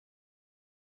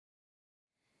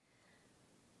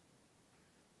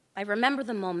I remember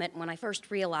the moment when I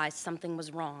first realized something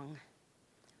was wrong.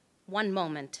 One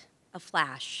moment, a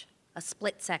flash, a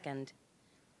split second.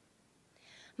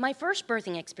 My first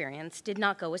birthing experience did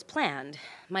not go as planned.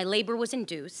 My labor was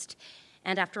induced,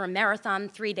 and after a marathon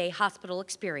 3-day hospital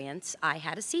experience, I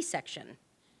had a C-section.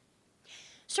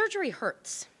 Surgery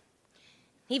hurts.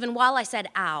 Even while I said,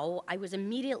 ow, I was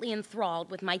immediately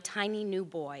enthralled with my tiny new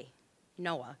boy,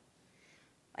 Noah.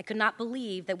 I could not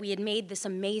believe that we had made this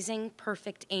amazing,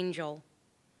 perfect angel.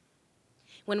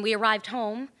 When we arrived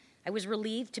home, I was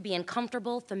relieved to be in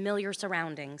comfortable, familiar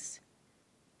surroundings.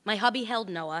 My hubby held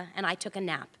Noah, and I took a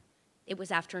nap. It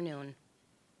was afternoon.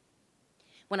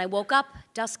 When I woke up,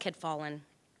 dusk had fallen.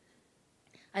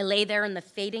 I lay there in the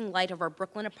fading light of our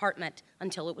Brooklyn apartment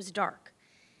until it was dark.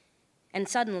 And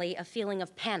suddenly, a feeling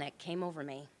of panic came over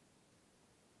me.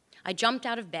 I jumped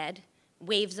out of bed,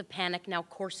 waves of panic now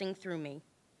coursing through me.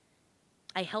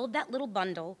 I held that little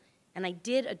bundle, and I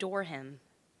did adore him,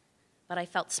 but I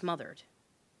felt smothered.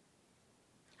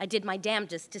 I did my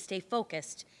damnedest to stay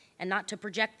focused and not to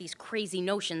project these crazy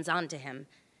notions onto him,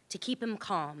 to keep him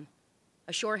calm,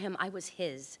 assure him I was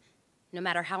his, no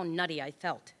matter how nutty I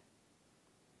felt.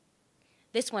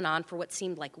 This went on for what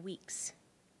seemed like weeks.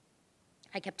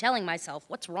 I kept telling myself,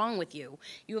 what's wrong with you?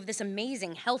 You have this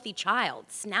amazing, healthy child.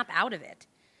 Snap out of it.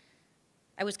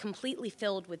 I was completely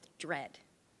filled with dread.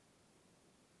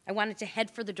 I wanted to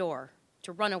head for the door,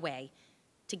 to run away,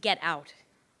 to get out.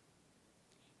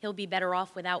 He'll be better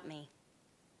off without me.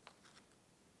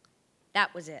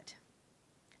 That was it.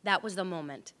 That was the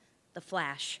moment, the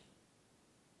flash.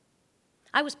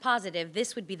 I was positive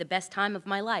this would be the best time of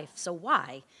my life, so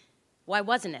why? Why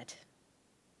wasn't it?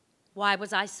 Why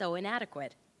was I so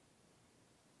inadequate?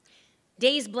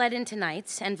 Days bled into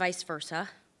nights, and vice versa.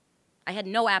 I had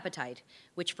no appetite,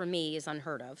 which for me is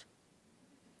unheard of.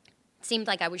 It seemed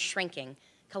like I was shrinking,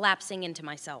 collapsing into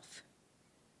myself.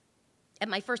 At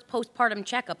my first postpartum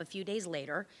checkup a few days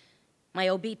later, my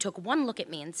OB took one look at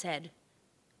me and said,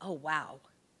 "Oh, wow,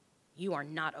 you are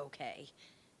not okay."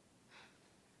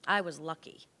 I was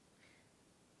lucky.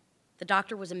 The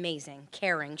doctor was amazing,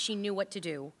 caring. She knew what to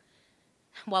do.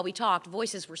 While we talked,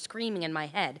 voices were screaming in my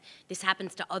head. This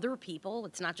happens to other people.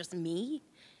 It's not just me.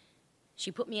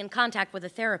 She put me in contact with a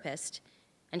therapist,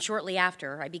 and shortly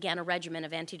after, I began a regimen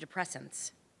of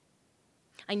antidepressants.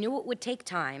 I knew it would take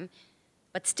time,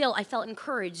 but still I felt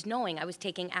encouraged knowing I was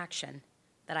taking action,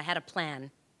 that I had a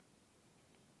plan.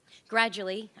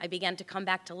 Gradually, I began to come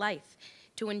back to life,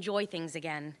 to enjoy things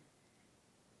again.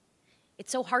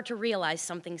 It's so hard to realize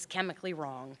something's chemically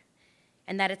wrong,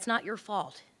 and that it's not your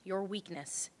fault, your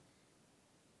weakness.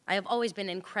 I have always been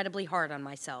incredibly hard on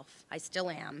myself. I still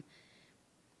am.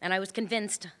 And I was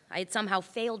convinced I had somehow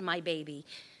failed my baby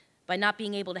by not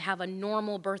being able to have a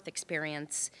normal birth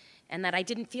experience, and that I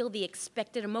didn't feel the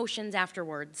expected emotions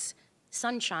afterwards.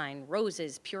 Sunshine,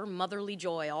 roses, pure motherly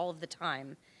joy all of the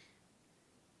time.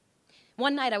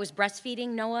 One night I was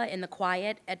breastfeeding Noah in the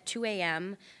quiet at 2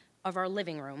 a.m. of our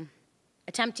living room,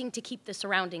 attempting to keep the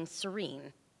surroundings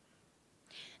serene.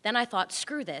 Then I thought,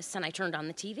 screw this, and I turned on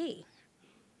the TV.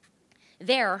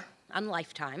 There, on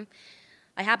Lifetime,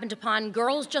 I happened upon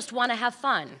Girls Just Want to Have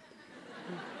Fun,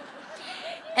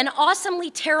 an awesomely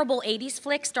terrible 80s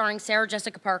flick starring Sarah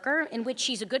Jessica Parker, in which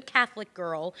she's a good Catholic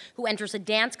girl who enters a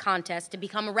dance contest to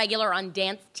become a regular on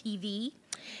dance TV,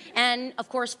 and, of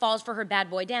course, falls for her bad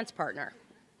boy dance partner.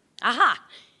 Aha!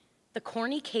 The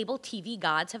corny cable TV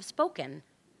gods have spoken.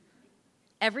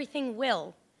 Everything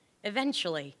will,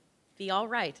 eventually, be all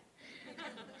right.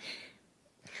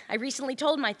 I recently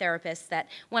told my therapist that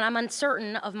when I'm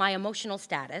uncertain of my emotional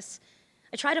status,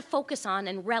 I try to focus on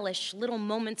and relish little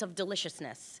moments of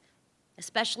deliciousness,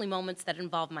 especially moments that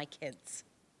involve my kids.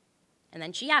 And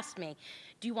then she asked me,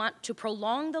 do you want to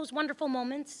prolong those wonderful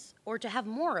moments or to have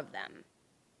more of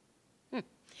them?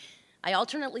 I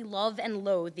alternately love and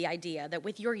loathe the idea that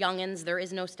with your young'uns, there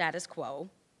is no status quo.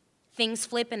 Things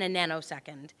flip in a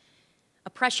nanosecond. A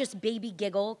precious baby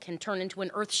giggle can turn into an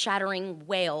earth-shattering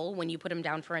wail when you put him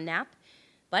down for a nap,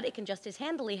 but it can just as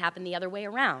handily happen the other way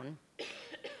around.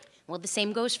 Well, the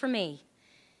same goes for me.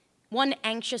 One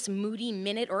anxious, moody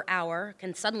minute or hour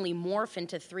can suddenly morph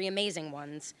into 3 amazing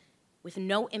ones with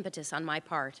no impetus on my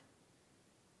part.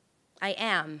 I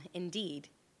am, indeed,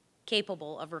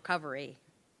 capable of recovery.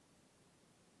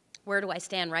 Where do I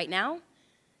stand right now?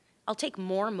 I'll take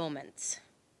more moments.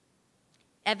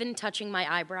 Evan touching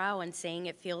my eyebrow and saying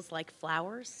it feels like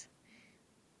flowers.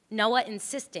 Noah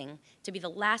insisting to be the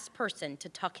last person to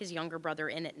tuck his younger brother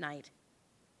in at night.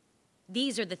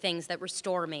 These are the things that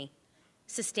restore me,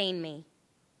 sustain me,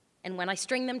 and when I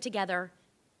string them together,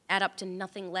 add up to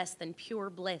nothing less than pure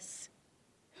bliss.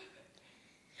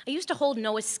 I used to hold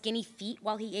Noah's skinny feet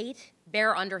while he ate,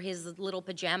 bare under his little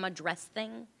pajama dress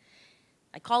thing.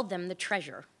 I called them the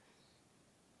treasure.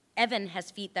 Evan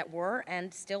has feet that were,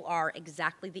 and still are,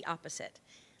 exactly the opposite,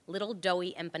 little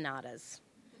doughy empanadas.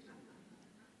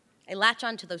 I latch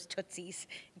onto those tootsies,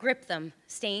 grip them,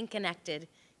 staying connected,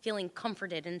 feeling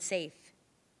comforted and safe.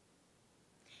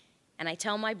 And I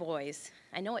tell my boys,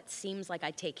 I know it seems like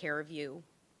I take care of you,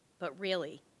 but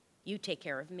really, you take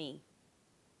care of me.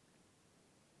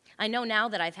 I know now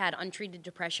that I've had untreated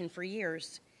depression for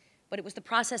years, but it was the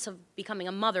process of becoming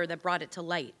a mother that brought it to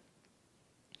light.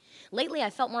 Lately, I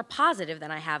felt more positive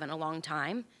than I have in a long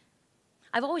time.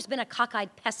 I've always been a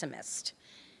cockeyed pessimist.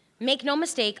 Make no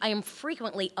mistake, I am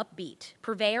frequently upbeat,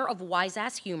 purveyor of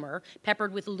wise-ass humor,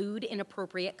 peppered with lewd,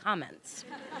 inappropriate comments.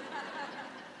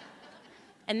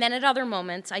 And then at other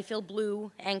moments, I feel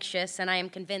blue, anxious, and I am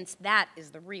convinced that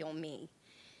is the real me.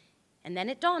 And then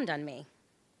it dawned on me.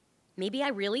 Maybe I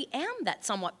really am that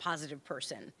somewhat positive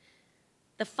person.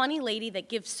 The funny lady that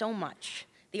gives so much.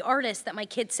 The artist that my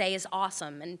kids say is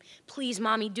awesome, and please,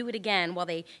 mommy, do it again, while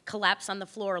they collapse on the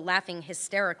floor laughing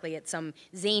hysterically at some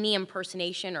zany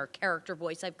impersonation or character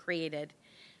voice I've created.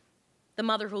 The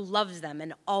mother who loves them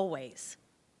and always,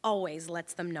 always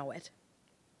lets them know it.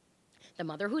 The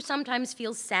mother who sometimes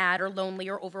feels sad or lonely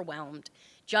or overwhelmed,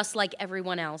 just like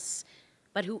everyone else,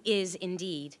 but who is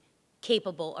indeed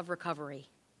capable of recovery.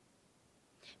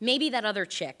 Maybe that other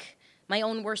chick, my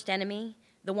own worst enemy,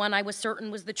 the one I was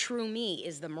certain was the true me,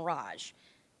 is the mirage,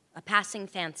 a passing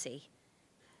fancy,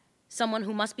 someone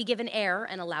who must be given air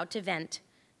and allowed to vent,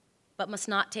 but must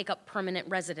not take up permanent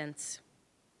residence.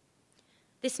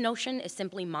 This notion is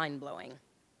simply mind-blowing.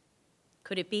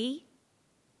 Could it be?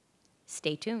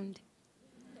 Stay tuned.